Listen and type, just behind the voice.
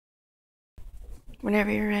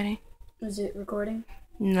Whenever you're ready. Is it recording?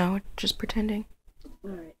 No, just pretending.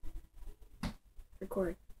 Alright.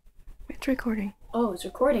 Record. It's recording. Oh, it's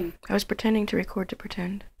recording. I was pretending to record to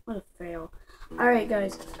pretend. What a fail. Alright,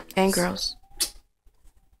 guys. And girls.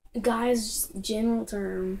 Guys, general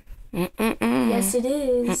term. Mm-mm-mm. Yes, it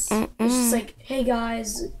is. Mm-mm-mm. It's just like, hey,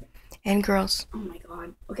 guys. And girls. Oh, my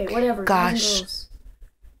God. Okay, whatever. Gosh.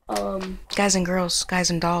 Guys and girls. Guys and girls. Guys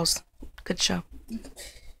and dolls. Good show.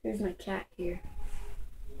 Here's my cat here.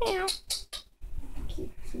 Meow.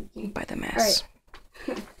 Cute. By the mess.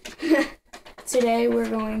 Alright. Today we're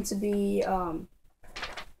going to be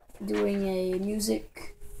doing a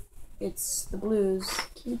music. It's the blues.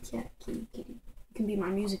 Kitty cat, kitty kitty. It can be my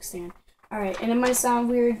music stand. Alright, and it might sound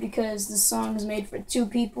weird because the song is made for 2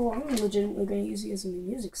 people. I'm legitimately going to use it as a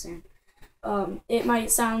music stand. It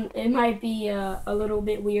might be a little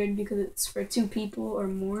bit weird because it's for 2 people or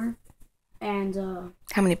more. And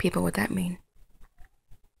how many people would that mean?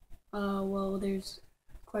 well, there's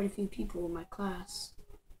quite a few people in my class.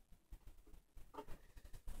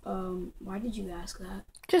 Why did you ask that?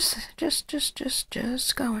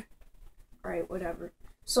 Just going. Alright, whatever.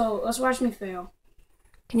 So, let's watch me fail.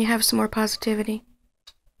 Can you have some more positivity?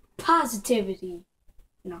 Positivity.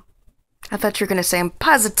 No. I thought you were gonna say I'm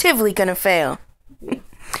positively gonna fail. Yeah.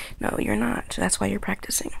 No, you're not. That's why you're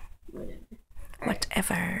practicing. Whatever. Alright,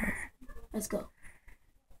 Whatever. let's go.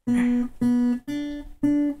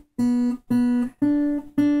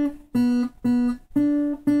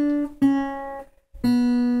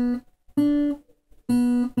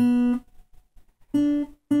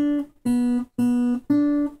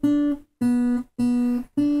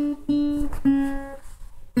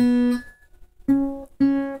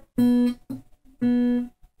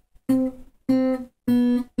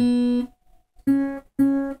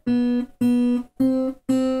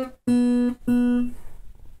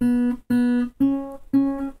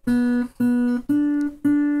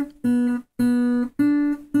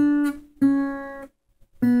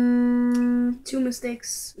 Two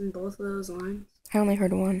mistakes in both of those lines. I only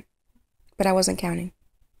heard one, but I wasn't counting.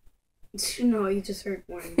 No, you just heard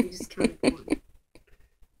one. You just counted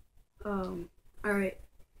one. Alright.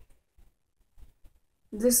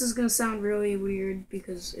 This is gonna sound really weird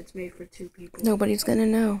because it's made for 2 people. Nobody's gonna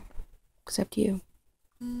know, except you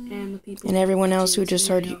And the people. and everyone else who just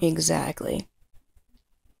heard you. you. Exactly.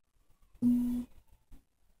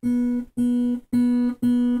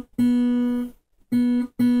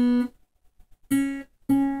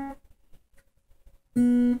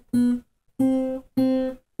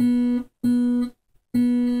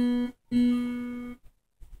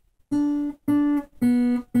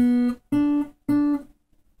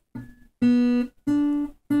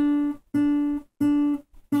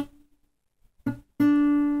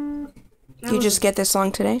 You just get this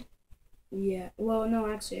song today? Yeah. Well,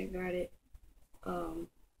 no, actually, I got it.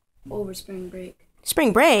 Over spring break.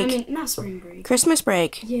 Spring break? I mean, not spring break. Christmas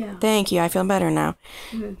break? Yeah. Thank you, I feel better now.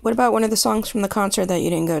 Mhm. What about one of the songs from the concert that you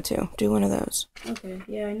didn't go to? Do one of those. Okay.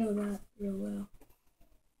 Yeah, I know that real well.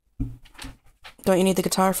 Don't you need the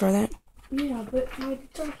guitar for that? Yeah, but my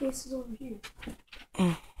guitar case is over here.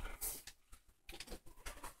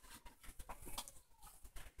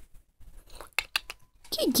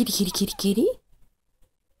 Kitty, kitty, kitty, kitty, kitty.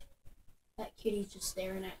 That kitty's just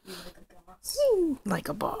staring at me like a boss. Like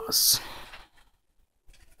a boss.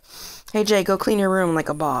 Hey Jay, go clean your room like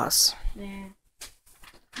a boss. Nah.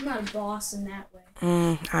 I'm not a boss in that way.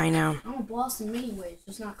 I know. I'm a boss in many ways,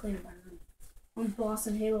 just not cleaning my room. I'm a boss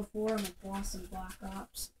in Halo 4, I'm a boss in Black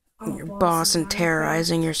Ops. I'm You're a boss in and Minecraft.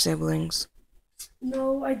 terrorizing your siblings.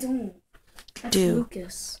 No, I don't. That's Do.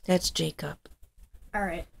 Lucas. That's Jacob.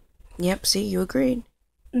 Alright. Yep, see, you agreed.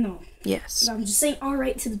 No. Yes. I'm just saying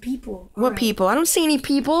alright to the people. What Alright. people? I don't see any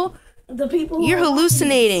people. The people who You're are watching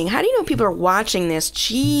hallucinating. How do you know people are watching this?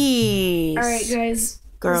 Jeez. this. Alright, guys.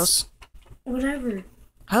 Girls. Whatever.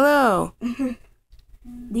 Hello.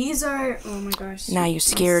 These are... Oh my gosh. Now you're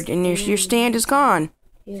scared and your stand is gone.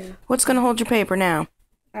 Yeah. What's gonna hold your paper now?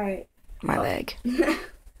 Alright. My leg.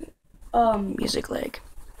 Music leg.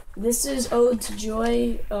 This is Ode to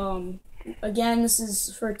Joy. Again, this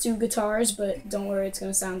is for 2 guitars, but don't worry, it's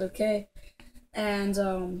gonna sound okay. And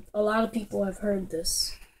a lot of people have heard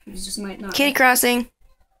this. You just might not. Kitty crossing.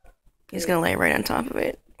 He's gonna lay right on top of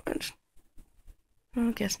it.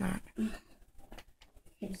 I guess not.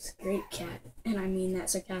 It's a great cat, and I mean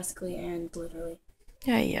that sarcastically and literally.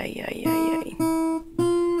 Yay.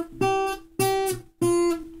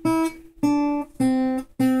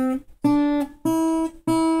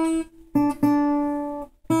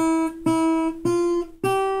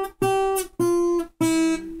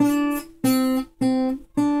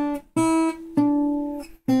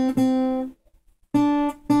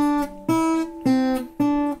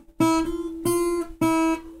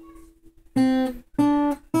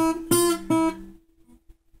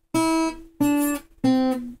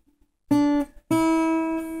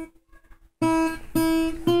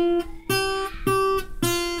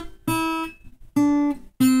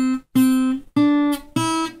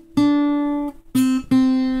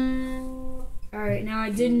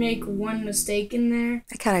 one mistake in there.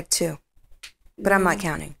 I counted 2, but I'm not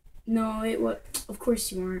counting. No, it was. Of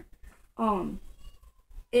course you weren't.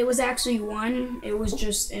 It was actually 1. It was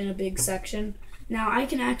just in a big section. Now I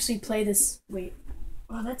can actually play this. Wait.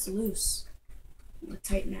 Oh, that's loose. I'm gonna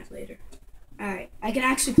tighten that later. Alright, I can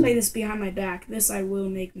actually play this behind my back. This I will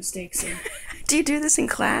make mistakes in. Do you do this in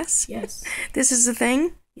class? Yes. This is the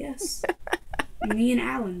thing? Yes. Me and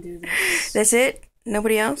Alan do this. That's it?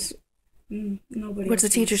 Nobody else? Nobody What's the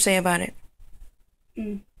else teacher does. say about it?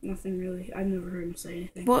 Nothing really. I've never heard him say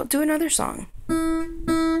anything. Well, do another song.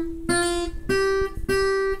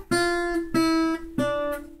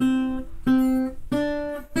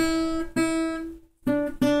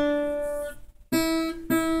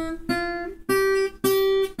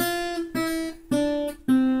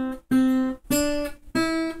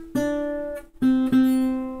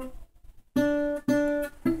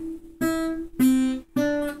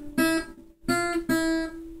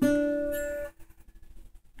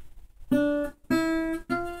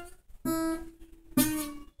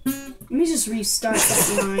 Let me just restart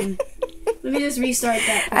that line. Let me just restart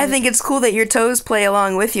that part. I think it's cool that your toes play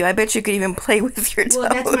along with you. I bet you could even play with your toes. Well,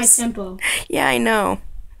 that's my tempo. Yeah, I know.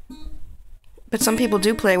 But some people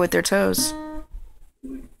do play with their toes.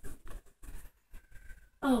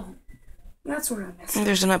 Oh, that's where I messed up.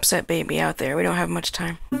 There's an upset baby out there. We don't have much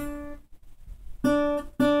time.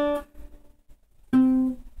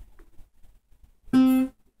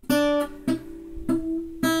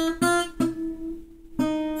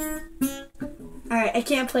 Alright, I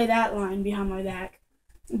can't play that line behind my back.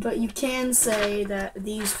 But you can say that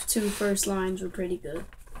these 2 first lines were pretty good.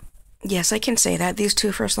 Yes, I can say that. These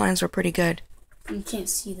 2 first lines were pretty good. You can't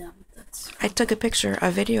see them. That's I took a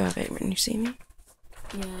video of it when you see me.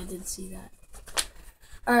 yeah, I did see that.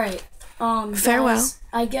 Alright. Farewell. Guys,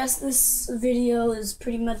 I guess this video is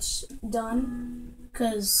pretty much done.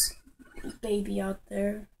 Cause baby out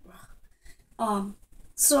there.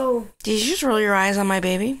 So Did you just roll your eyes on my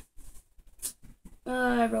baby?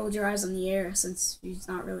 I rolled your eyes on the air since he's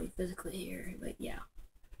not really physically here, but yeah.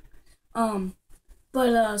 I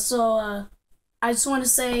just want to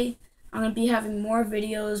say I'm gonna be having more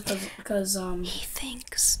videos because He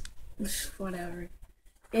thinks. whatever.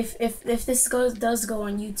 If this does go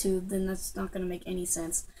on YouTube, then that's not gonna make any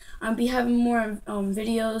sense. I'll be having more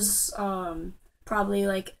videos, probably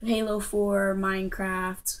like Halo 4,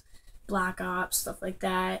 Minecraft, Black Ops, stuff like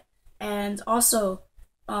that, and also.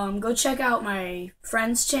 Go check out my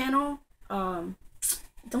friend's channel.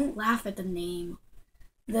 Don't laugh at the name.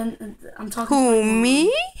 Then I'm talking Who, to my mom.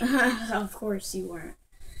 me? Of course you weren't.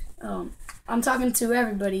 I'm talking to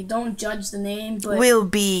everybody. Don't judge the name, but Will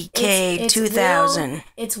be K it's 2000.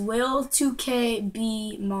 It's Will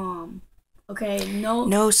 2KB Mom. Okay, no.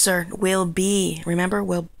 No, sir. Will be. Remember,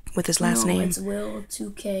 Will with his last no, name. It's Will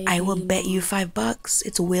 2KB. I will bet Mom. you $5.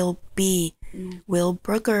 It's Will be. Will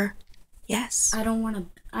Brooker. Yes. I don't want to.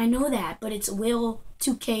 I know that, but it's Will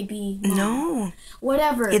 2KB Mom. No.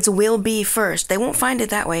 Whatever. It's Will be first. They won't find it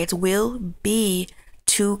that way. It's Will be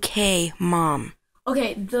 2K Mom.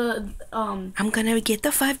 Okay, I'm gonna get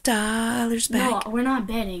the $5 back. No, we're not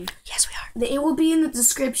betting. Yes, we are. It will be in the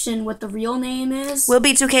description what the real name is. Will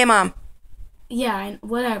be 2K Mom. Yeah,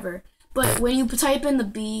 whatever. But when you type in the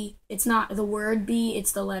B, it's not the word B,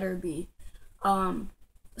 it's the letter B.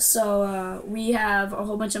 So we have a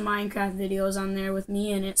whole bunch of Minecraft videos on there with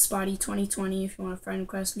me in it, Spotty2020 if you want to friend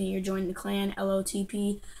request me or join the clan,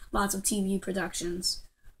 LOTP, lots of TV productions.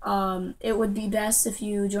 It would be best if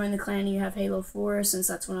you join the clan and you have Halo 4 since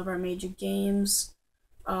that's one of our major games.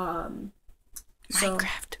 Minecraft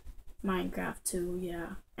too,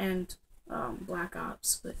 yeah. And Black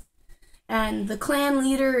Ops. And the clan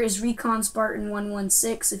leader is Recon Spartan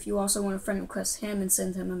 116 if you also want to friend request him and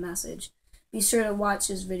send him a message. Be sure to watch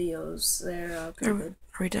his videos. They're pretty good.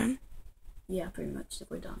 Are we done? Yeah, pretty much.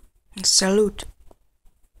 We're done. Salute.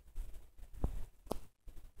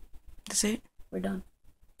 That's it? We're done.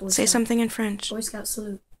 Boy Say Scout. something in French. Boy Scout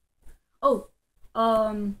salute. Oh,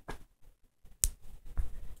 I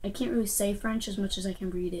can't really say French as much as I can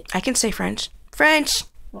read it. I can say French. French!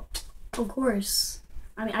 Well, of course.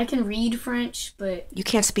 I mean, I can read French, but You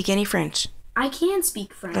can't speak any French. I can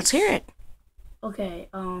speak French. Let's hear it. Okay,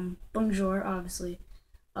 bonjour, obviously.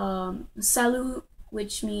 Salut,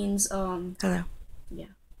 which means, Hello. yeah,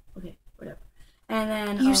 okay, whatever. And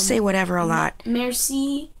then, You say whatever a lot.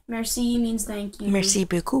 Merci means thank you. Merci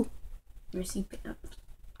beaucoup. Merci.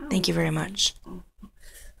 Thank you very much.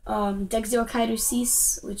 Dexio Kaido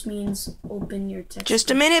Cis, which means open your textbooks. Just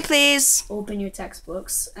a minute, please. Open your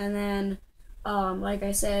textbooks. And then, like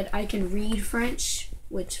I said, I can read French,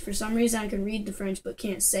 which for some reason I can read the French but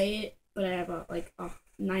can't say it. But I have a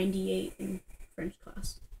 98 in French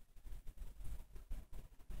class.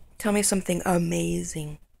 Tell me something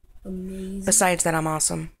amazing. Amazing. Besides that, I'm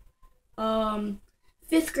awesome.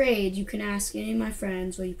 5th grade, you can ask any of my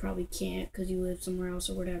friends. Well, you probably can't because you live somewhere else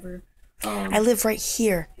or whatever. I live right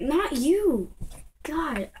here. Not you.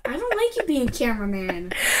 God, I don't like you being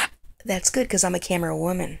cameraman. That's good because I'm a camera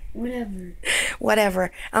woman. Whatever.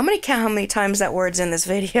 Whatever. I'm gonna count how many times that word's in this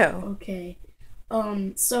video. Okay.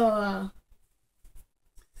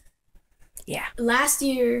 Yeah. Last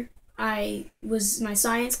year, I was my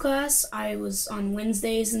science class. I was on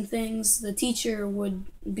Wednesdays and things. The teacher would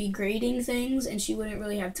be grading things, and she wouldn't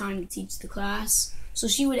really have time to teach the class. So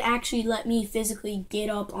she would actually let me physically get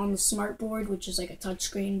up on the smart board, which is like a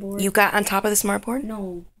touchscreen board. You got on top of the smart board?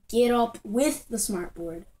 No, get up with the smart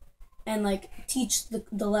board and like teach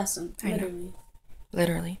the lesson. Literally.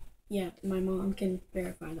 Literally. Yeah, my mom can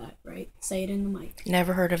verify that, right? Say it in the mic.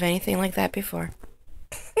 Never heard of anything like that before.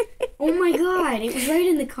 Oh my god, it was right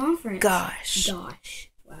in the conference. Gosh.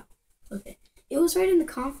 Wow. Okay. It was right in the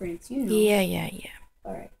conference, you know. Yeah.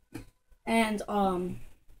 Alright. And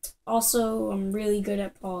also I'm really good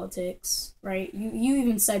at politics, right? You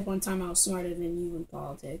even said one time I was smarter than you in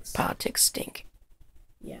politics. Politics stink.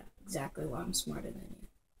 Yeah, exactly why I'm smarter than you.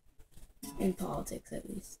 In politics at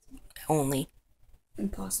least. Only.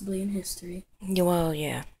 And possibly in history. Well,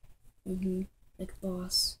 yeah. Like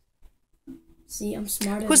boss. See, I'm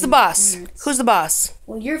smarter. Who's the than boss? my parents. Who's the boss?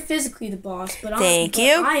 Well, you're physically the boss, but Thank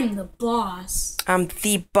you. I'm the boss. I'm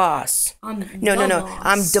the boss. I'm No. the boss.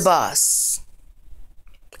 I'm the boss.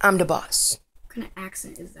 I'm the boss. What kind of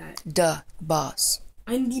accent is that? The boss.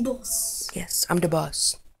 I'm the boss. Yes, I'm the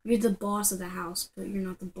boss. You're the boss of the house, but you're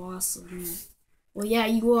not the boss of me. Well, yeah,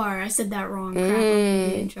 you are. I said that wrong. Crap, I'm gonna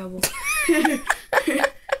get in trouble.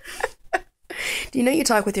 Do you know you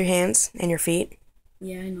talk with your hands and your feet?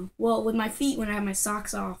 Yeah, I know. Well, with my feet when I have my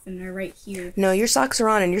socks off and they're right here. No, your socks are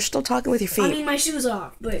on and you're still talking with your feet. I mean, my shoes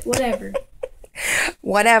off, but whatever.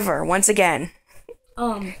 Whatever. Once again.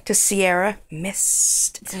 To Sierra,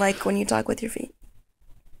 missed. Like when you talk with your feet.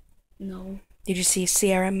 No. Did you see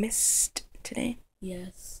Sierra missed today?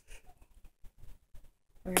 Yes.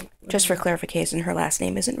 All right. Just for clarification, her last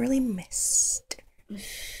name isn't really Mist.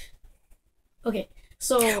 Okay,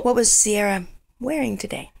 so... What was Sierra wearing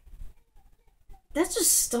today? That's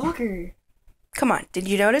just stalker. Come on, did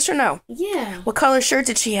you notice or no? Yeah. What color shirt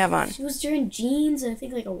did she have on? She was wearing jeans and I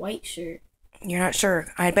think like a white shirt. You're not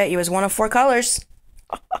sure. I bet you it was one of 4 colors.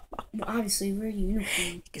 Well, obviously, we're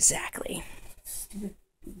uniform. Exactly. Stupid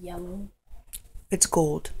yellow. It's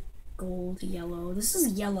gold. Gold, yellow. This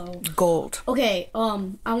is yellow. Gold. Okay,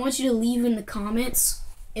 I want you to leave in the comments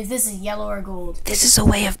if this is yellow or gold. This is a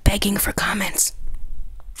way of begging for comments.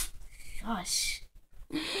 Gosh.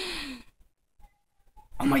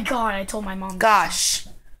 Oh my god, I told my mom. Gosh.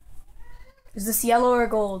 Is this yellow or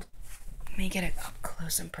gold? Let me get it up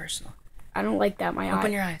close and personal. I don't like that, my eye.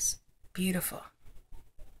 Open your eyes. Beautiful.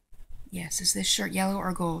 Yes, is this shirt yellow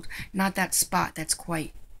or gold? Not that spot that's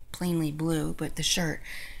quite plainly blue, but the shirt.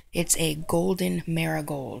 It's a golden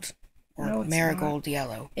marigold. Or No, it's marigold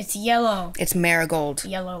yellow. It's yellow. It's marigold.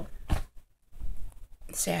 Yellow.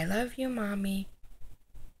 Say, I love you, Mommy.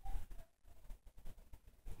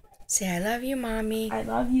 Say, I love you, Mommy. I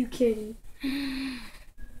love you, kitty.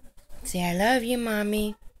 Say, I love you,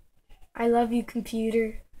 Mommy. I love you,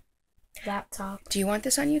 computer. Laptop. Do you want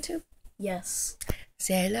this on YouTube? Yes.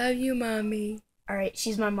 Say, I love you, Mommy. Alright,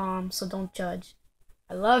 she's my mom, so don't judge.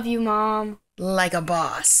 I love you, Mom. Like a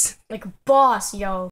boss. Like a boss, yo.